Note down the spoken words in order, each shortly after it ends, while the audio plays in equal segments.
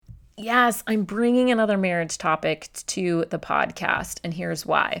Yes, I'm bringing another marriage topic to the podcast, and here's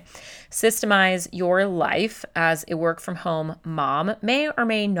why. Systemize your life as a work from home mom may or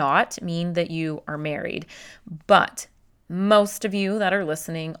may not mean that you are married, but most of you that are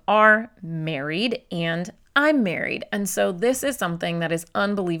listening are married, and I'm married. And so this is something that is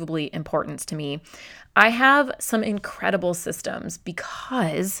unbelievably important to me. I have some incredible systems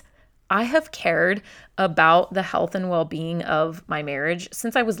because I have cared about the health and well-being of my marriage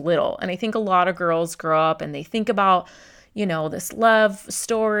since I was little. And I think a lot of girls grow up and they think about, this love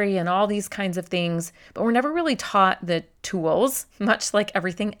story and all these kinds of things, but we're never really taught the tools, much like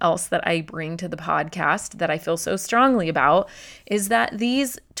everything else that I bring to the podcast that I feel so strongly about, is that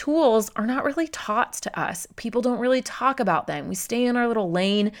these tools are not really taught to us. People don't really talk about them. We stay in our little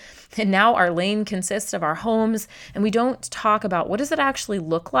lane, and now our lane consists of our homes, and we don't talk about what does it actually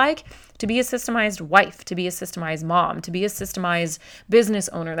look like to be a systemized wife, to be a systemized mom, to be a systemized business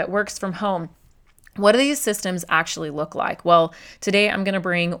owner that works from home. What do these systems actually look like? Well, today I'm going to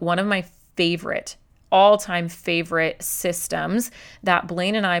bring one of my all-time favorite systems that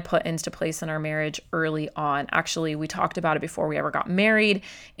Blaine and I put into place in our marriage early on. Actually, we talked about it before we ever got married,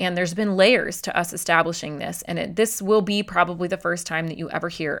 and there's been layers to us establishing this, and this will be probably the first time that you ever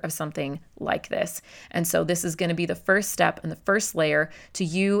hear of something like this. And so this is going to be the first step and the first layer to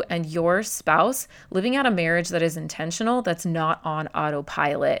you and your spouse living out a marriage that is intentional, that's not on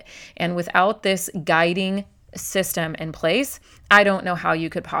autopilot. And without this guiding system in place, I don't know how you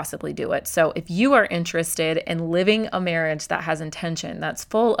could possibly do it. So if you are interested in living a marriage that has intention, that's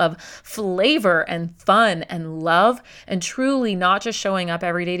full of flavor and fun and love, and truly not just showing up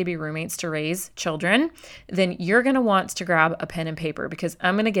every day to be roommates to raise children, then you're going to want to grab a pen and paper, because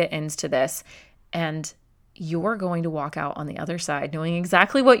I'm going to get into this, and you're going to walk out on the other side knowing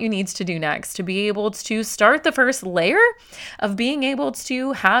exactly what you need to do next to be able to start the first layer of being able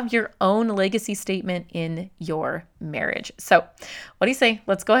to have your own legacy statement in your marriage. So what do you say?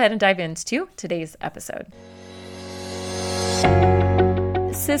 Let's go ahead and dive into today's episode.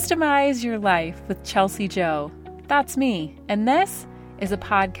 Systemize Your Life with Chelsea Joe. That's me. And this is a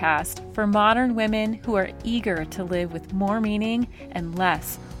podcast for modern women who are eager to live with more meaning and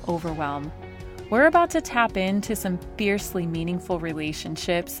less overwhelm. We're about to tap into some fiercely meaningful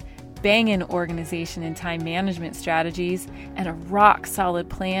relationships, banging organization and time management strategies, and a rock-solid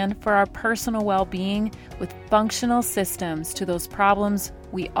plan for our personal well-being with functional systems to those problems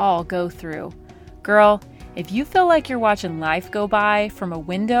we all go through. Girl, if you feel like you're watching life go by from a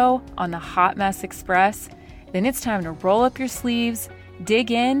window on the Hot Mess Express, then it's time to roll up your sleeves, dig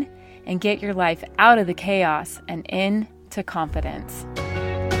in, and get your life out of the chaos and into confidence.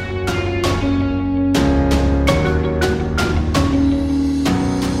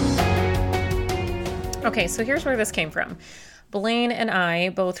 Okay, so here's where this came from. Blaine and I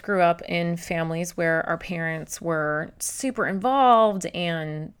both grew up in families where our parents were super involved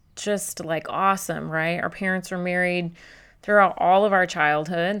and just like awesome, right? Our parents were married throughout all of our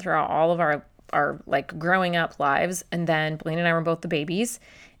childhood, throughout all of our like growing up lives. And then Blaine and I were both the babies.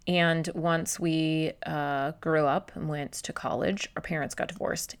 And once we grew up and went to college, our parents got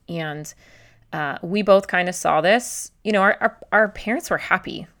divorced. And we both kind of saw this. Our parents were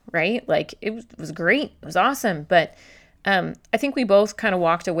happy, right? Like it was great. It was awesome. But I think we both kind of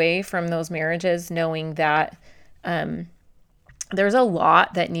walked away from those marriages knowing that there's a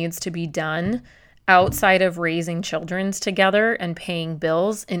lot that needs to be done outside of raising children together and paying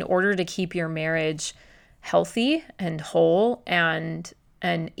bills in order to keep your marriage healthy and whole and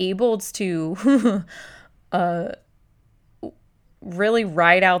able to really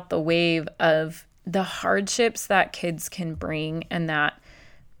ride out the wave of the hardships that kids can bring, and that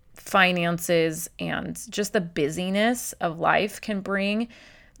finances and just the busyness of life can bring.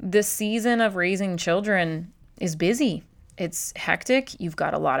 The season of raising children is busy. It's hectic. You've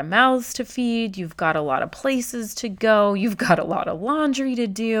got a lot of mouths to feed. You've got a lot of places to go. You've got a lot of laundry to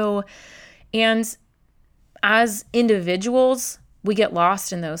do. And as individuals, we get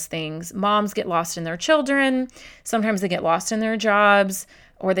lost in those things. Moms get lost in their children. Sometimes they get lost in their jobs,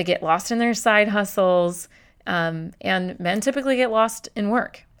 or they get lost in their side hustles. And men typically get lost in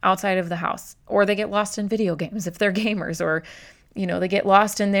work outside of the house, or they get lost in video games if they're gamers, or, they get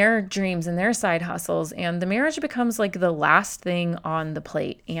lost in their dreams and their side hustles. And the marriage becomes like the last thing on the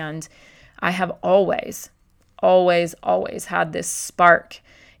plate. And I have always, always, always had this spark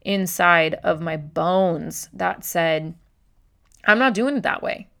inside of my bones that said, I'm not doing it that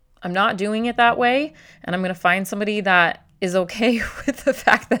way. I'm not doing it that way. And I'm going to find somebody that is okay with the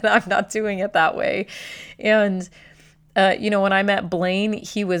fact that I'm not doing it that way. And When I met Blaine,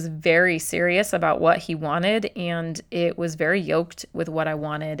 he was very serious about what he wanted, and it was very yoked with what I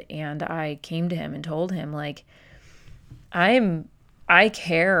wanted. And I came to him and told him, like, I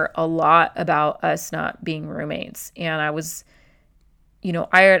care a lot about us not being roommates. And I was,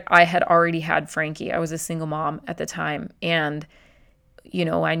 I had already had Frankie. I was a single mom at the time. And,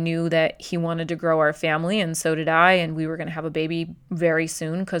 I knew that he wanted to grow our family, and so did I. And we were going to have a baby very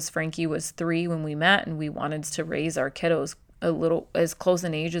soon because Frankie was 3 when we met, and we wanted to raise our kiddos a little as close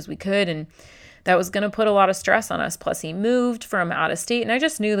in age as we could. And that was going to put a lot of stress on us. Plus, he moved from out of state. And I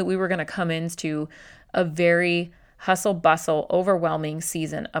just knew that we were going to come into a very hustle bustle, overwhelming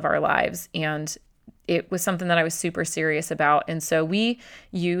season of our lives. And it was something that I was super serious about. And so we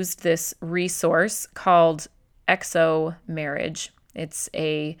used this resource called XO Marriage. It's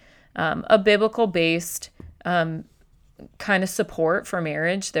a biblical based kind of support for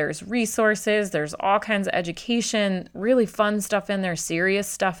marriage. There's resources, there's all kinds of education, really fun stuff in there, serious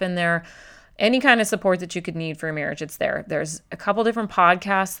stuff in there. Any kind of support that you could need for a marriage, it's there. There's a couple different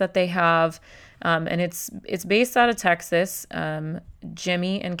podcasts that they have, and it's based out of Texas.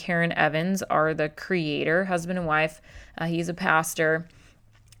 Jimmy and Karen Evans are the creator, husband and wife. He's a pastor.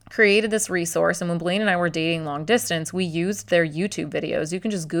 Created this resource, and when Blaine and I were dating long distance, we used their YouTube videos. You can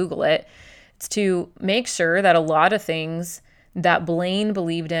just Google it. It's to make sure that a lot of things that Blaine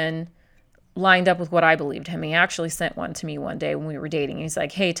believed in lined up with what I believed him. He actually sent one to me one day when we were dating. He's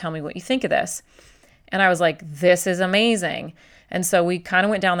like, "Hey, tell me what you think of this." And I was like, "This is amazing." And so we kind of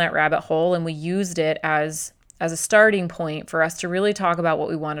went down that rabbit hole, and we used it as a starting point for us to really talk about what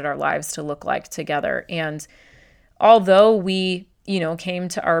we wanted our lives to look like together. And although we came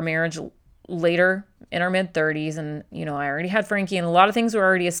to our marriage later in our mid-30s, and, I already had Frankie, and a lot of things were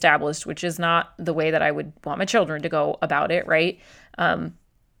already established, which is not the way that I would want my children to go about it, right?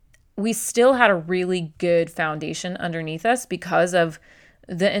 We still had a really good foundation underneath us because of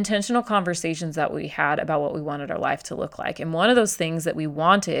the intentional conversations that we had about what we wanted our life to look like. And one of those things that we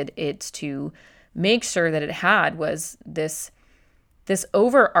wanted it to make sure that it had was this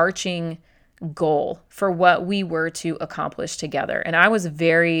overarching goal for what we were to accomplish together. And I was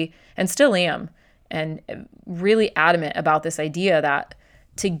very, and still am, and really adamant about this idea that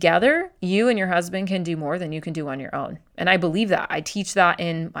together, you and your husband can do more than you can do on your own. And I believe that. I teach that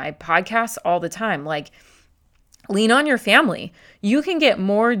in my podcasts all the time. Like, lean on your family. You can get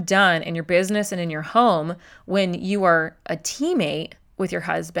more done in your business and in your home when you are a teammate with your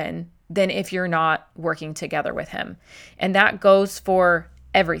husband than if you're not working together with him. And that goes for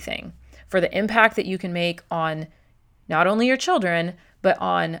everything. For the impact that you can make on not only your children, but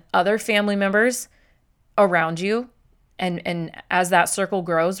on other family members around you. And as that circle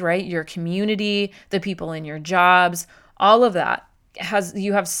grows, right, your community, the people in your jobs, all of that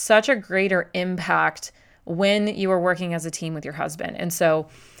you have such a greater impact when you are working as a team with your husband. And so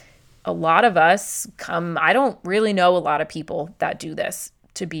a lot of us I don't really know a lot of people that do this,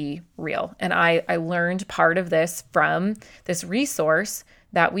 to be real. And I learned part of this from this resource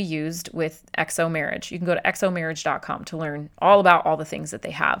that we used with XO Marriage. You can go to xomarriage.com to learn all about all the things that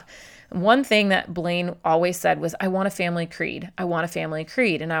they have. One thing that Blaine always said was, "I want a family creed. I want a family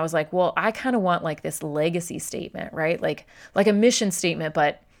creed." And I was like, well, I kind of want like this legacy statement, right? Like a mission statement,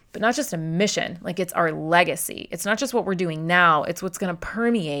 but not just a mission. Like, it's our legacy. It's not just what we're doing now. It's what's going to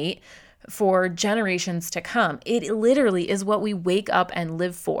permeate for generations to come. It literally is what we wake up and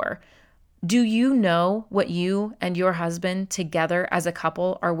live for. Do you know what you and your husband together as a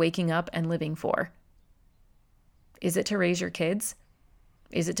couple are waking up and living for? Is it to raise your kids?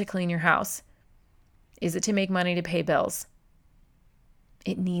 Is it to clean your house? Is it to make money to pay bills?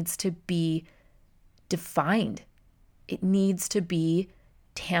 It needs to be defined. It needs to be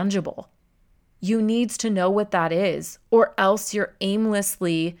tangible. You need to know what that is, or else you're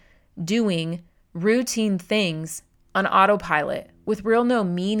aimlessly doing routine things on autopilot with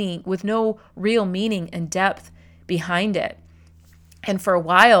no real meaning and depth behind it. And for a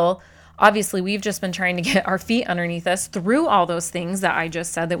while, obviously, we've just been trying to get our feet underneath us through all those things that I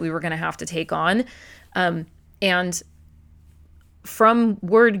just said that we were going to have to take on. And from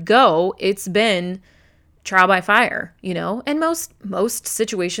word go, it's been trial by fire, and most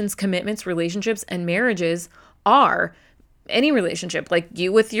situations, commitments, relationships, and marriages are any relationship, like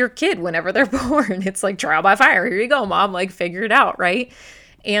you with your kid whenever they're born. It's like trial by fire. Here you go, mom, like figure it out, right?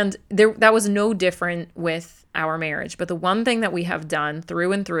 And that was no different with our marriage. But the one thing that we have done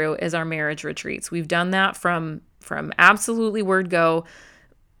through and through is our marriage retreats. We've done that from absolutely word go.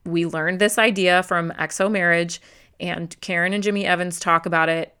 We learned this idea from XO Marriage, And Karen and Jimmy Evans talk about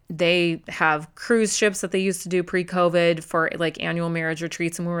it. They have cruise ships that they used to do pre-COVID for like annual marriage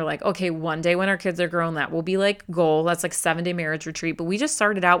retreats. And we were like, okay, one day when our kids are grown, that will be like goal. That's like 7-day marriage retreat. But we just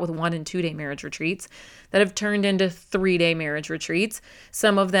started out with 1 and 2 day marriage retreats that have turned into 3-day marriage retreats.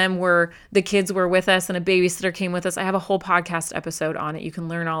 Some of them were the kids were with us and a babysitter came with us. I have a whole podcast episode on it. You can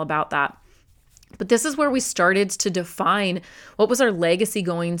learn all about that. But this is where we started to define what was our legacy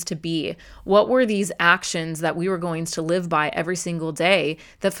going to be? What were these actions that we were going to live by every single day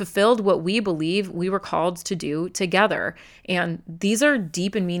that fulfilled what we believe we were called to do together? And these are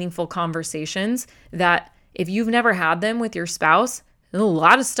deep and meaningful conversations that if you've never had them with your spouse, a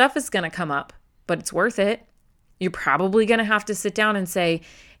lot of stuff is going to come up, but it's worth it. You're probably going to have to sit down and say,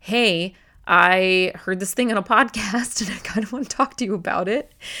 hey, I heard this thing on a podcast and I kind of want to talk to you about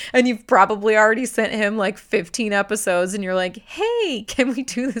it. And you've probably already sent him like 15 episodes and you're like, hey, can we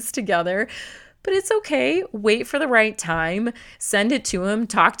do this together? But it's okay. Wait for the right time. Send it to him.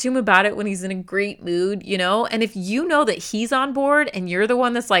 Talk to him about it when he's in a great mood, you know? And if you know that he's on board and you're the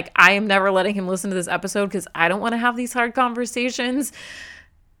one that's like, I am never letting him listen to this episode because I don't want to have these hard conversations,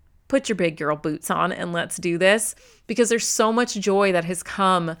 put your big girl boots on and let's do this, because there's so much joy that has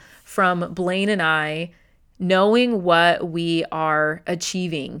come from Blaine and I knowing what we are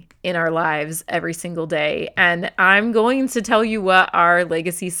achieving in our lives every single day. And I'm going to tell you what our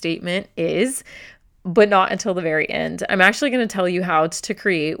legacy statement is, but not until the very end. I'm actually going to tell you how to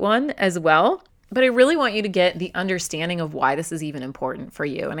create one as well. But I really want you to get the understanding of why this is even important for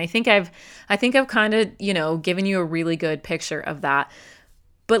you. And I think I've kind of, given you a really good picture of that.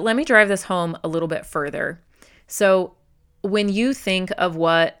 But let me drive this home a little bit further. So when you think of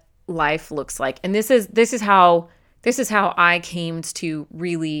what life looks like, and this is how I came to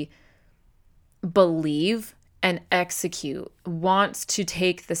really believe and execute, wants to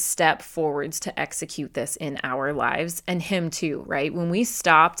take the step forwards to execute this in our lives, and him too, right? When we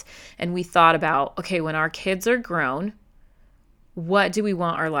stopped and we thought about, okay, when our kids are grown, what do we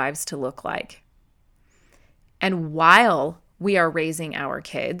want our lives to look like? And while we are raising our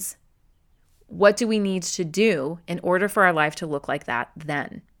kids, what do we need to do in order for our life to look like that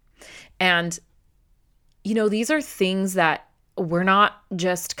then? And, these are things that we're not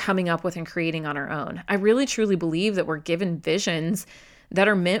just coming up with and creating on our own. I really truly believe that we're given visions that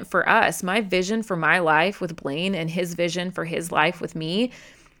are meant for us. My vision for my life with Blaine and his vision for his life with me,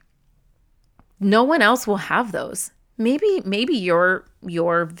 no one else will have those. Maybe your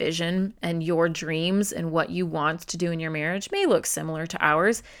vision and your dreams and what you want to do in your marriage may look similar to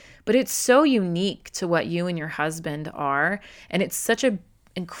ours, but it's so unique to what you and your husband are. And it's such an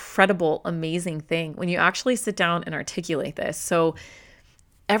incredible, amazing thing when you actually sit down and articulate this. So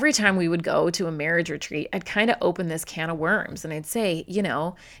every time we would go to a marriage retreat, I'd kind of open this can of worms and I'd say,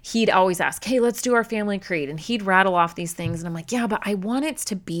 he'd always ask, hey, let's do our family creed. And he'd rattle off these things. And I'm like, yeah, but I want it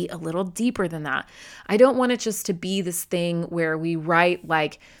to be a little deeper than that. I don't want it just to be this thing where we write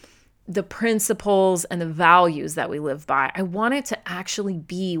like the principles and the values that we live by. I want it to actually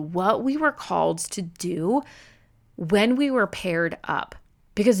be what we were called to do when we were paired up,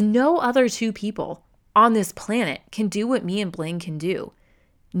 because no other two people on this planet can do what me and Blaine can do.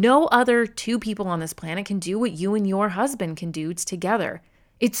 No other two people on this planet can do what you and your husband can do together.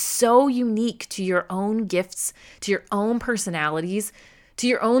 It's so unique to your own gifts, to your own personalities, to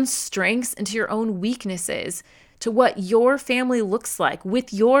your own strengths, and to your own weaknesses, to what your family looks like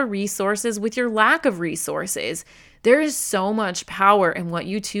with your resources, with your lack of resources. There is so much power in what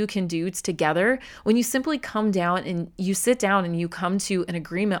you two can do together when you simply come down and you sit down and you come to an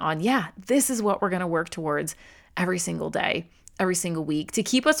agreement on, yeah, this is what we're going to work towards every single day, every single week, to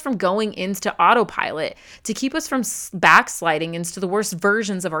keep us from going into autopilot, to keep us from backsliding into the worst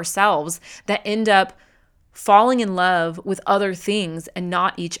versions of ourselves that end up falling in love with other things and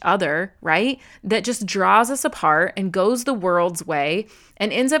not each other, right? That just draws us apart and goes the world's way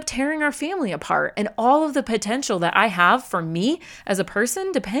and ends up tearing our family apart. And all of the potential that I have for me as a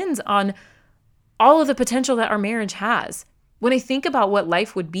person depends on all of the potential that our marriage has. When I think about what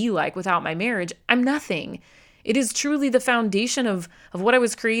life would be like without my marriage, I'm nothing. It is truly the foundation of what I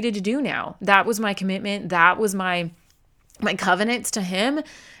was created to do now. That was my commitment. That was my covenants to him.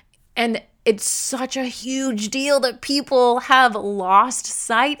 And it's such a huge deal that people have lost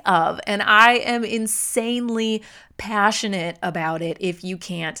sight of. And I am insanely passionate about it, if you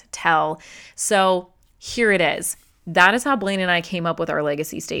can't tell. So here it is. That is how Blaine and I came up with our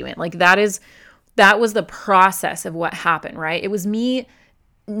legacy statement. Like that was the process of what happened, right? It was me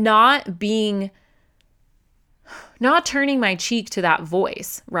not turning my cheek to that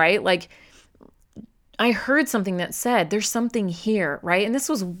voice, right? Like I heard something that said, there's something here, right? And this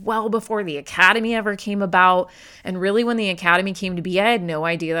was well before the academy ever came about. And really, when the academy came to be, I had no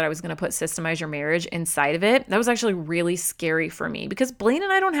idea that I was going to put Systemize Your Marriage inside of it. That was actually really scary for me because Blaine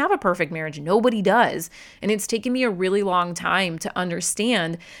and I don't have a perfect marriage. Nobody does. And it's taken me a really long time to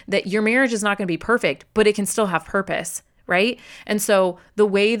understand that your marriage is not going to be perfect, but it can still have purpose, right? And so the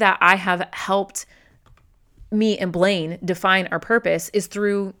way that I have helped me and Blaine define our purpose is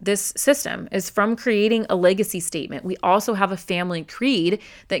through this system, is from creating a legacy statement. We also have a family creed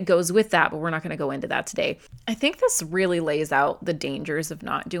that goes with that, but we're not going to go into that today. I think this really lays out the dangers of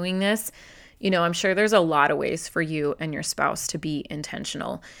not doing this. I'm sure there's a lot of ways for you and your spouse to be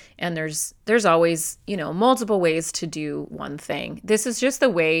intentional. And there's always, multiple ways to do one thing. This is just the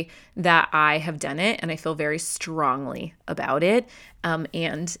way that I have done it, and I feel very strongly about it.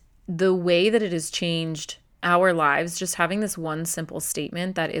 And the way that it has changed our lives, just having this one simple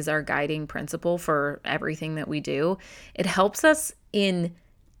statement that is our guiding principle for everything that we do, it helps us in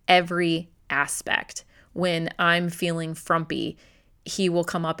every aspect. When I'm feeling frumpy, he will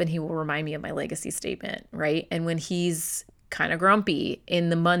come up and he will remind me of my legacy statement, right? And when he's kind of grumpy in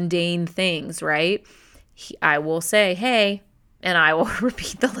the mundane things, right? I will say, hey, and I will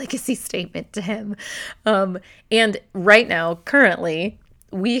repeat the legacy statement to him. And right now, currently,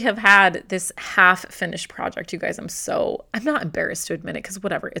 we have had this half-finished project, you guys. I'm not embarrassed to admit it because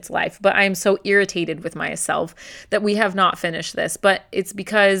whatever, it's life. But I'm so irritated with myself that we have not finished this. But it's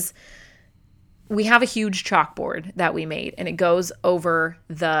because we have a huge chalkboard that we made, and it goes over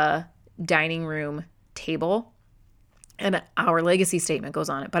the dining room table. And our legacy statement goes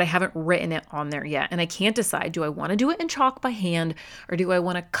on it, but I haven't written it on there yet. And I can't decide, do I want to do it in chalk by hand or do I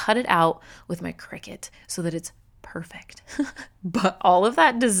want to cut it out with my Cricut so that it's perfect? But all of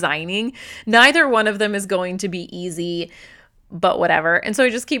that designing, neither one of them is going to be easy, but whatever. And so I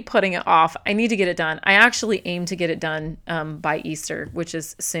just keep putting it off. I need to get it done. I actually aim to get it done by Easter, which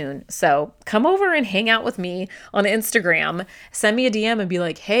is soon. So come over and hang out with me on Instagram. Send me a DM and be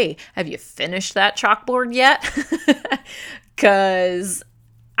like, hey, have you finished that chalkboard yet? Because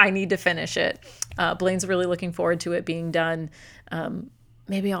I need to finish it. Blaine's really looking forward to it being done.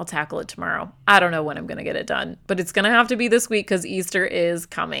 Maybe I'll tackle it tomorrow. I don't know when I'm going to get it done, but it's going to have to be this week because Easter is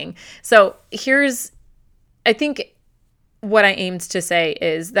coming. So I think what I aimed to say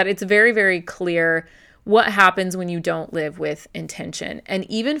is that it's very, very clear what happens when you don't live with intention. And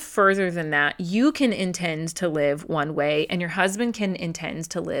even further than that, you can intend to live one way and your husband can intend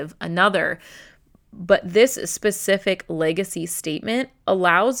to live another. But this specific legacy statement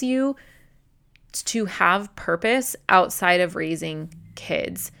allows you to have purpose outside of raising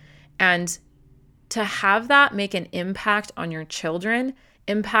kids. And to have that make an impact on your children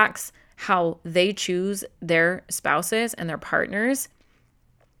impacts how they choose their spouses and their partners,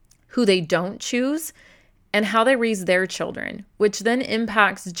 who they don't choose, and how they raise their children, which then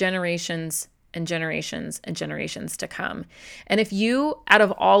impacts generations and generations and generations to come. And if you, out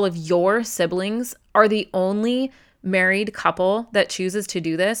of all of your siblings, are the only married couple that chooses to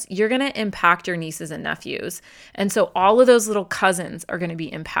do this, you're going to impact your nieces and nephews. And so all of those little cousins are going to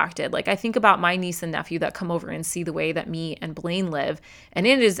be impacted. Like I think about my niece and nephew that come over and see the way that me and Blaine live, and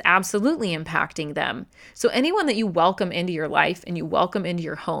it is absolutely impacting them. So anyone that you welcome into your life and you welcome into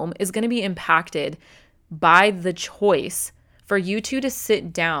your home is going to be impacted by the choice for you two to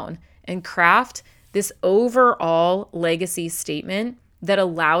sit down and craft this overall legacy statement that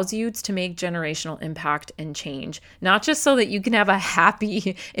allows you to make generational impact and change, not just so that you can have a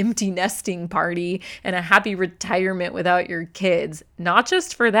happy empty nesting party and a happy retirement without your kids, not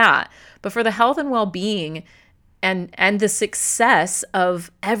just for that, but for the health and well-being and the success of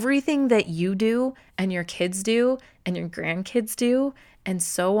everything that you do and your kids do and your grandkids do, and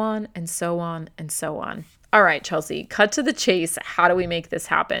so on and so on and so on. All right, Chelsea, cut to the chase. How do we make this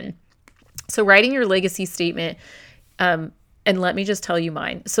happen? So writing your legacy statement, and let me just tell you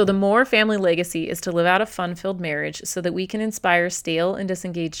mine. So the Moore family legacy is to live out a fun-filled marriage so that we can inspire stale and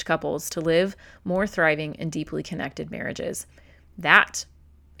disengaged couples to live more thriving and deeply connected marriages. That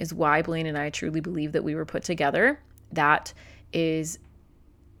is why Blaine and I truly believe that we were put together. That is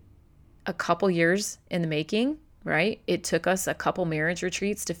a couple years in the making, right? It took us a couple marriage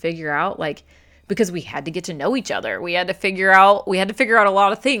retreats to figure out, because we had to get to know each other. We had to figure out a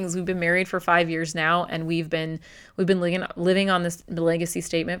lot of things. We've been married for 5 years now, and we've been living on this legacy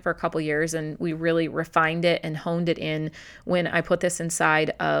statement for a couple years, and we really refined it and honed it in when I put this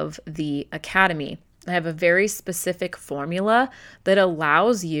inside of the academy. I have a very specific formula that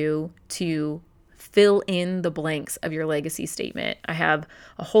allows you to fill in the blanks of your legacy statement. I have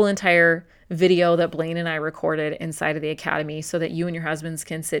a whole entire video that Blaine and I recorded inside of the academy so that you and your husbands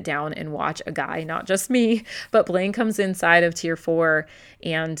can sit down and watch a guy, not just me, but Blaine comes inside of Tier 4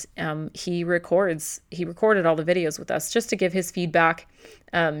 and he recorded all the videos with us just to give his feedback.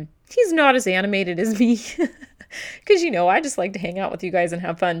 He's not as animated as me because, I just like to hang out with you guys and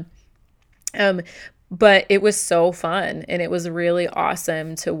have fun. But it was so fun, and it was really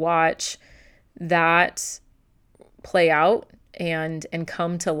awesome to watch that play out and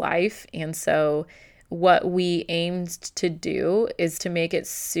come to life. And so what we aimed to do is to make it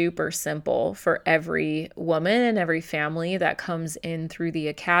super simple for every woman and every family that comes in through the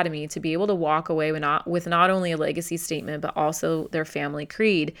academy to be able to walk away with not only a legacy statement, but also their family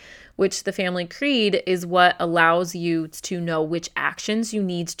creed, which the family creed is what allows you to know which actions you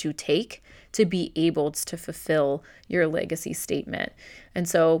need to take to be able to fulfill your legacy statement. And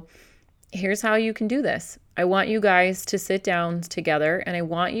so here's how you can do this. I want you guys to sit down together and I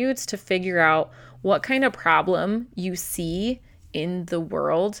want you to figure out what kind of problem you see in the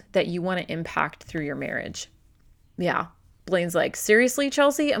world that you want to impact through your marriage. Yeah. Blaine's like, seriously,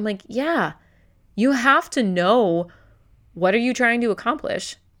 Chelsea? I'm like, yeah, you have to know, what are you trying to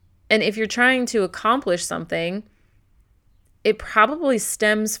accomplish? And if you're trying to accomplish something, it probably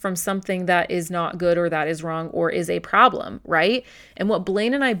stems from something that is not good or that is wrong or is a problem, right? And what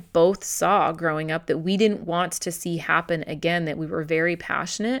Blaine and I both saw growing up that we didn't want to see happen again, that we were very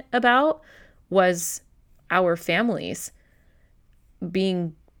passionate about, was our families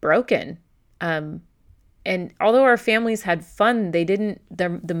being broken. And although our families had fun,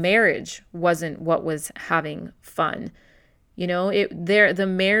 the marriage wasn't what was having fun. The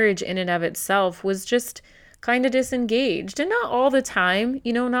marriage in and of itself was just kind of disengaged, and not all the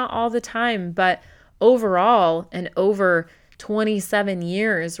time, but overall, and over 27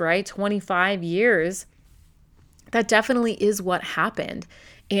 years, right? 25 years, that definitely is what happened.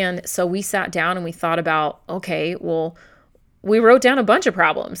 And so we sat down and we thought about, okay, well, we wrote down a bunch of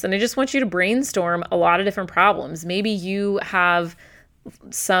problems, and I just want you to brainstorm a lot of different problems. Maybe you have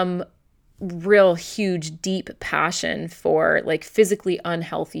some real huge, deep passion for like physically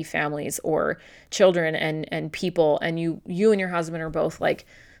unhealthy families or children and people. And you and your husband are both like,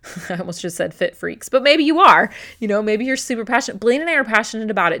 I almost just said fit freaks, but maybe you are, maybe you're super passionate. Blaine and I are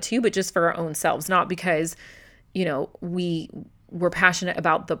passionate about it too, but just for our own selves, not because, we're passionate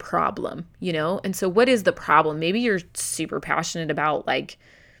about the problem, And so what is the problem? Maybe you're super passionate about like,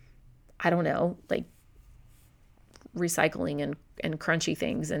 I don't know, like recycling and crunchy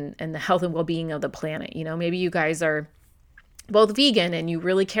things and the health and well-being of the planet. Maybe you guys are both vegan and you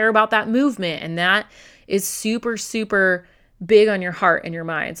really care about that movement, and that is super, super big on your heart and your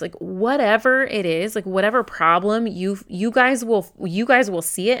minds. Like whatever it is, like whatever problem you guys will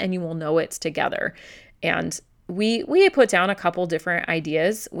see it and you will know it's together. And we had put down a couple different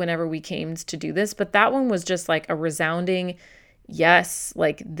ideas whenever we came to do this, but that one was just like a resounding yes,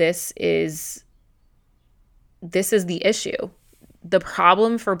 like this is the issue. The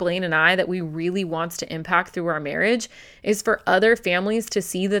problem for Blaine and I that we really wants to impact through our marriage is for other families to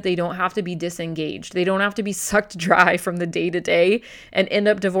see that they don't have to be disengaged. They don't have to be sucked dry from the day to day and end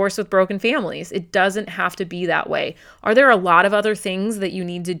up divorced with broken families. It doesn't have to be that way. Are there a lot of other things that you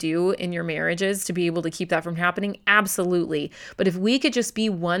need to do in your marriages to be able to keep that from happening? Absolutely. But if we could just be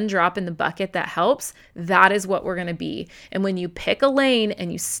one drop in the bucket that helps, that is what we're going to be. And when you pick a lane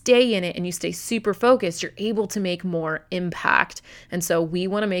and you stay in it and you stay super focused, you're able to make more impact. And so we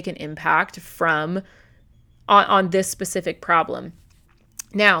want to make an impact on this specific problem.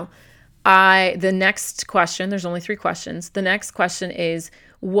 Now, the next question, there's only 3 questions. The next question is,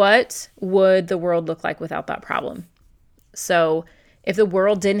 what would the world look like without that problem? So if the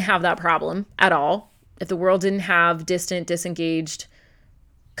world didn't have that problem at all, if the world didn't have distant, disengaged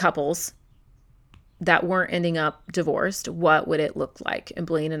couples that weren't ending up divorced, what would it look like? And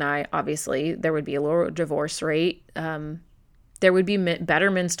Blaine and I, obviously, there would be a lower divorce rate. There would be better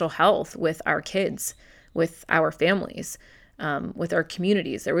mental health with our kids, with our families, with our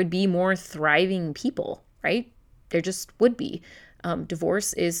communities. There would be more thriving people, right? There just would be.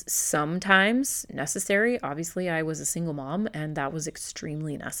 Divorce is sometimes necessary. Obviously, I was a single mom, and that was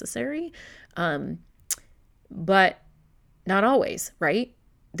extremely necessary. But not always, right?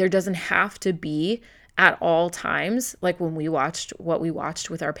 There doesn't have to be at all times, like when we watched what we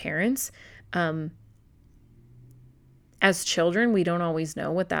watched with our parents. As children, we don't always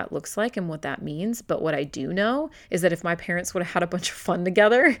know what that looks like and what that means. But what I do know is that if my parents would have had a bunch of fun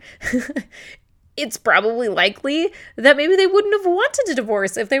together, it's probably likely that maybe they wouldn't have wanted a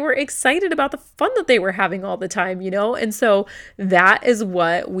divorce if they were excited about the fun that they were having all the time, you know? And so that is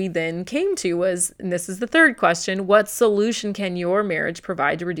what we then came to was, and this is the third question, what solution can your marriage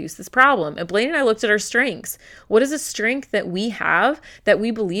provide to reduce this problem? And Blaine and I looked at our strengths. What is a strength that we have that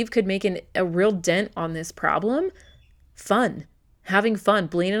we believe could make a real dent on this problem? Fun. Having fun.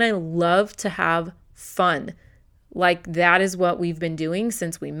 Blaine and I love to have fun. Like that is what we've been doing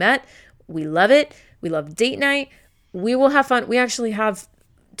since we met. We love it. We love date night. We will have fun. We actually have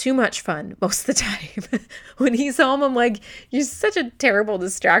too much fun most of the time. When he's home, I'm like, you're such a terrible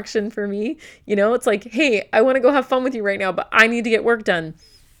distraction for me. You know, it's like, hey, I want to go have fun with you right now, but I need to get work done.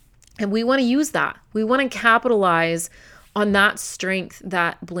 And we want to use that. We want to capitalize on that strength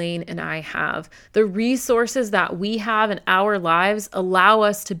that Blaine and I have. The resources that we have in our lives allow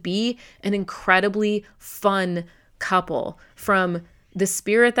us to be an incredibly fun couple, from the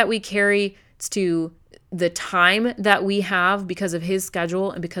spirit that we carry to the time that we have because of his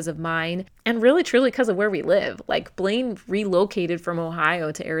schedule and because of mine, and really truly because of where we live. Like Blaine relocated from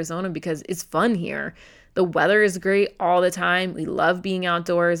Ohio to Arizona because it's fun here. The weather is great all the time. We love being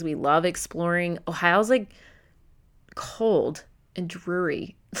outdoors. We love exploring. Ohio's like cold and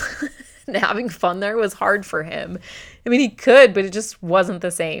dreary. And having fun there was hard for him. I mean, he could, but it just wasn't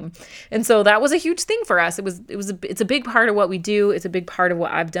the same. And so that was a huge thing for us. It's a big part of what we do. It's a big part of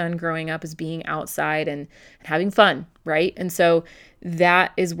what I've done growing up, is being outside and having fun, right? And so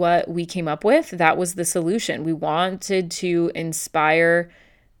that is what we came up with. That was the solution. We wanted to inspire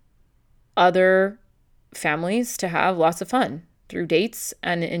other families to have lots of fun through dates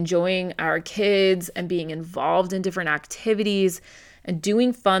and enjoying our kids and being involved in different activities and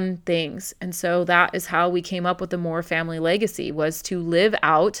doing fun things. And so that is how we came up with the More Family Legacy, was to live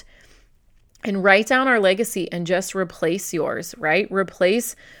out and write down our legacy and just replace yours, right?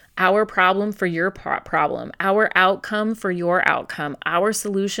 Replace our problem for your problem, our outcome for your outcome, our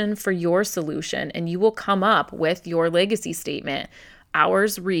solution for your solution, and you will come up with your legacy statement.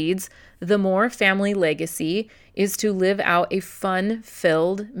 Ours reads, the More Family Legacy is to live out a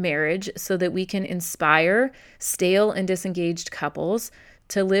fun-filled marriage so that we can inspire stale and disengaged couples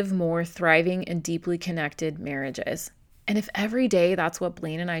to live more thriving and deeply connected marriages. And if every day that's what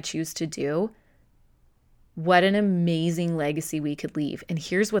Blaine and I choose to do, what an amazing legacy we could leave. And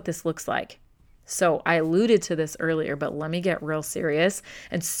here's what this looks like. So I alluded to this earlier, but let me get real serious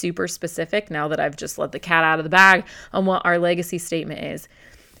and super specific now that I've just let the cat out of the bag on what our legacy statement is.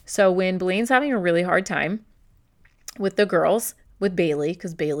 So when Blaine's having a really hard time with the girls, with Bailey,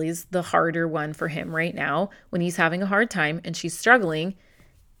 because Bailey's the harder one for him right now, when he's having a hard time and she's struggling,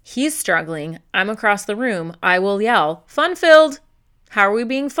 he's struggling, I'm across the room, I will yell, fun-filled. How are we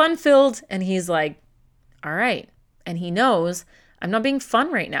being fun-filled? And he's like, all right. And he knows I'm not being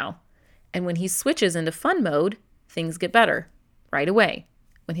fun right now. And when he switches into fun mode, things get better right away.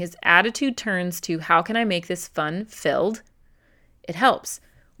 When his attitude turns to how can I make this fun-filled, it helps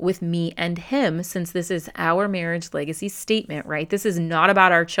with me and him, since this is our marriage legacy statement, right? This is not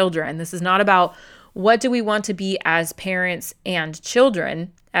about our children. This is not about what do we want to be as parents and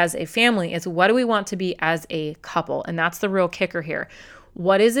children, as a family. It's what do we want to be as a couple? And that's the real kicker here.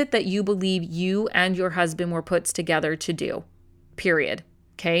 What is it that you believe you and your husband were put together to do? Period.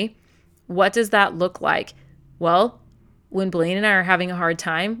 Okay? What does that look like? Well, when Blaine and I are having a hard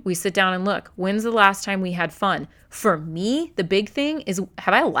time, we sit down and look. When's the last time we had fun? For me, the big thing is,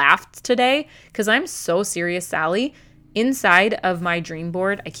 have I laughed today? Because I'm so serious, Sally. Inside of my dream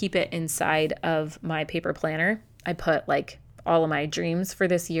board, I keep it inside of my paper planner. I put like all of my dreams for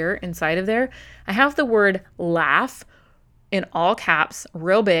this year inside of there. I have the word laugh in all caps,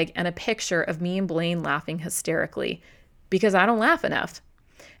 real big, and a picture of me and Blaine laughing hysterically because I don't laugh enough.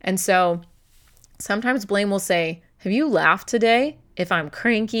 And so sometimes Blaine will say, have you laughed today? If I'm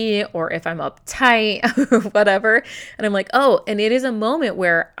cranky or if I'm uptight or whatever. And I'm like, oh, and it is a moment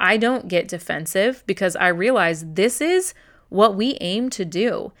where I don't get defensive because I realize this is what we aim to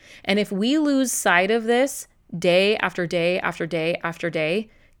do. And if we lose sight of this day after day after day after day,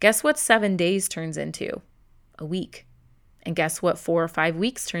 guess what 7 days turns into? A week. And guess what 4 or 5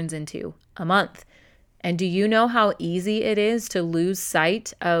 weeks turns into? A month. And do you know how easy it is to lose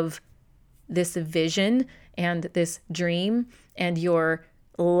sight of this vision and this dream and your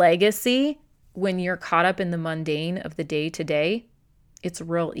legacy when you're caught up in the mundane of the day to day? It's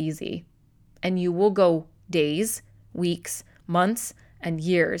real easy. And you will go days, weeks, months, and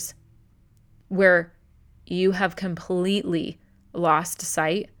years where you have completely lost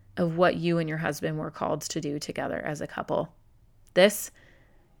sight of what you and your husband were called to do together as a couple. This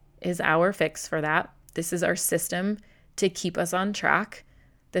is our fix for that. This is our system to keep us on track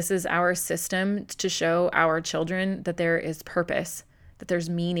This is our system to show our children that there is purpose, that there's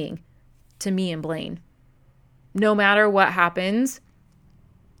meaning to me and Blaine. No matter what happens,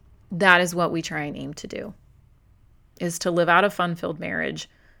 that is what we try and aim to do, is to live out a fun-filled marriage,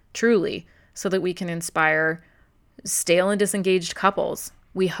 truly, so that we can inspire stale and disengaged couples.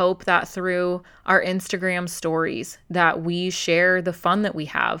 We hope that through our Instagram stories that we share the fun that we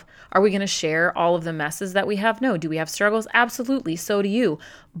have. Are we going to share all of the messes that we have? No. Do we have struggles? Absolutely. So do you.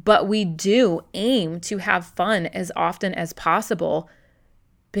 But we do aim to have fun as often as possible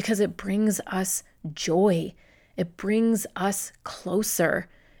because it brings us joy. It brings us closer.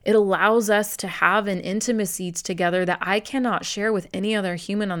 It allows us to have an intimacy together that I cannot share with any other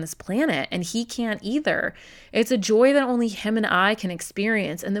human on this planet, and he can't either. It's a joy that only him and I can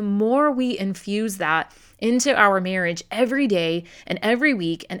experience. And the more we infuse that into our marriage every day and every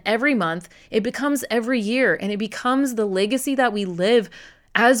week and every month, it becomes every year, and it becomes the legacy that we live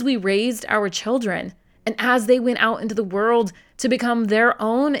as we raised our children and as they went out into the world to become their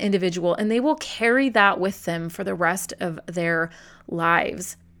own individual, and they will carry that with them for the rest of their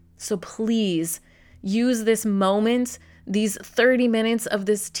lives. So please use this moment, these 30 minutes of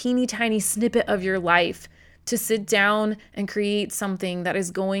this teeny tiny snippet of your life to sit down and create something that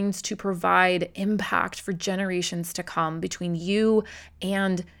is going to provide impact for generations to come between you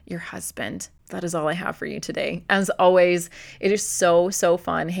and your husband. That is all I have for you today. As always, it is so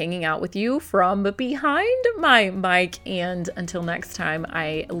fun hanging out with you from behind my mic. And until next time,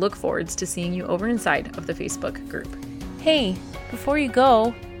 I look forward to seeing you over inside of the Facebook group. Hey, before you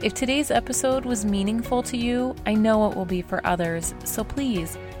go, if today's episode was meaningful to you, I know it will be for others. So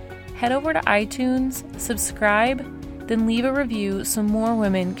please head over to iTunes, subscribe, then leave a review so more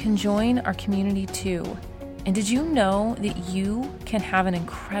women can join our community too. And did you know that you can have an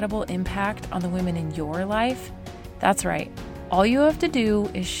incredible impact on the women in your life? That's right. All you have to do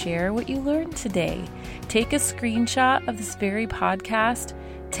is share what you learned today. Take a screenshot of this very podcast,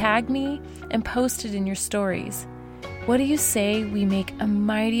 tag me, and post it in your stories. What do you say we make a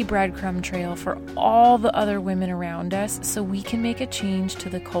mighty breadcrumb trail for all the other women around us so we can make a change to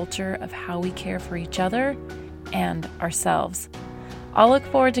the culture of how we care for each other and ourselves? I'll look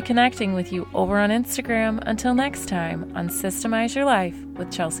forward to connecting with you over on Instagram. Until next time on Systemize Your Life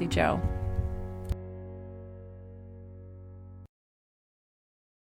with Chelsea Joe.